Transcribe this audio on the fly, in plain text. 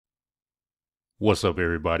What's up,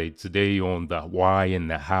 everybody? Today on the why and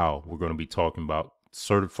the how, we're going to be talking about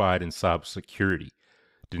certified in cybersecurity,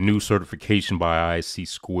 the new certification by ISC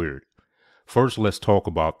Squared. First, let's talk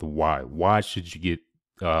about the why. Why should you get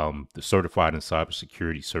the certified in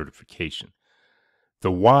cybersecurity certification?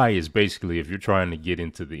 The why is basically if you're trying to get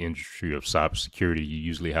into the industry of cybersecurity, you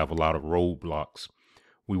usually have a lot of roadblocks.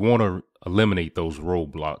 We want to eliminate those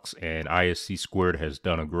roadblocks, and ISC Squared has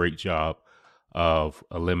done a great job of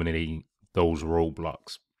eliminating those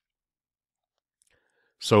roadblocks.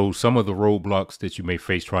 So some of the roadblocks that you may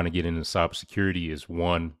face trying to get into cybersecurity is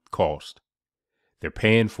one, cost. They're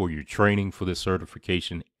paying for your training for the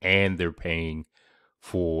certification and they're paying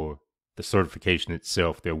for the certification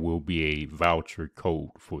itself. There will be a voucher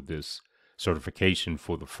code for this certification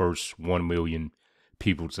for the first 1 million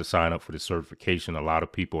people to sign up for the certification. A lot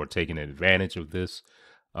of people are taking advantage of this,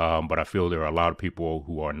 but I feel there are a lot of people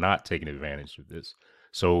who are not taking advantage of this.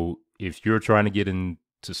 So if you're trying to get into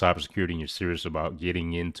cybersecurity and you're serious about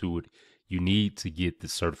getting into it, you need to get the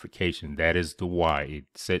certification. That is the why. It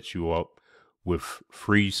sets you up with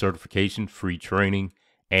free certification, free training,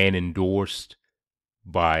 and endorsed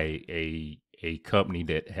by a company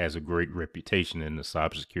that has a great reputation in the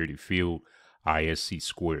cybersecurity field, ISC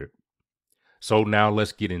Squared. So now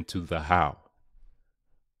let's get into the how.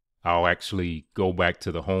 I'll actually go back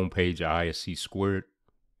to the homepage of ISC Squared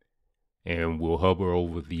and we'll hover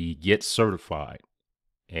over the Get Certified.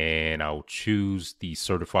 And I'll choose the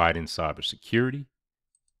Certified in Cybersecurity.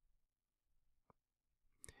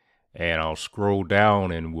 And I'll scroll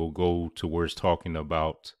down and we'll go to where it's talking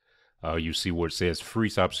about, you see where it says free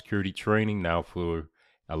cybersecurity training. Now for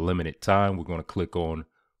a limited time, we're going to click on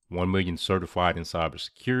 1 million certified in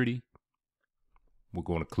cybersecurity. We're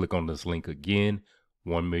going to click on this link again,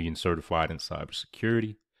 1 million certified in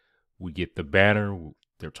cybersecurity. We get the banner.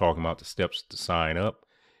 They're talking about the steps to sign up.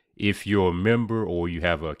 If you're a member or you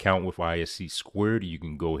have an account with ISC Squared, you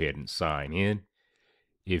can go ahead and sign in.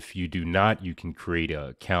 If you do not, you can create an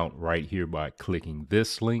account right here by clicking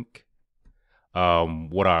this link.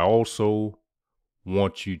 What I also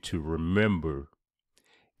want you to remember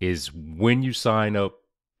is when you sign up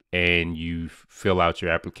and you fill out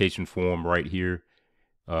your application form right here,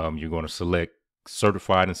 you're going to select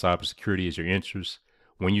certified in cybersecurity as your interest.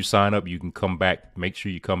 When you sign up, you can come back, make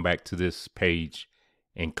sure you come back to this page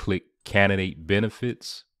and click candidate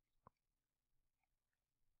benefits.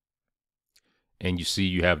 And you see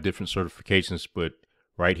you have different certifications, but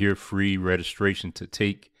right here, free registration to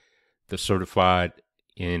take the certified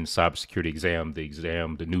in cybersecurity exam,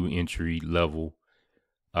 the new entry level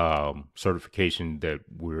certification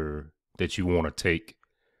that you want to take.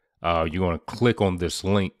 You're going to click on this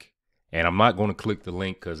link, and I'm not going to click the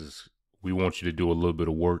link because we want you to do a little bit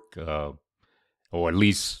of work, or at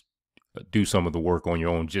least do some of the work on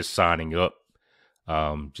your own, just signing up,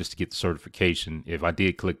 just to get the certification. If I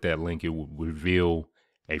did click that link, it would reveal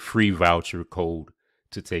a free voucher code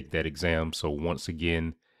to take that exam. So once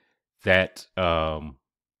again, that voucher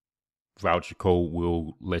code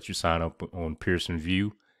will let you sign up on Pearson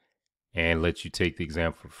VUE and let you take the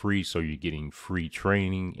exam for free. So you're getting free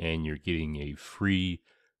training and you're getting a free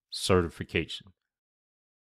certification.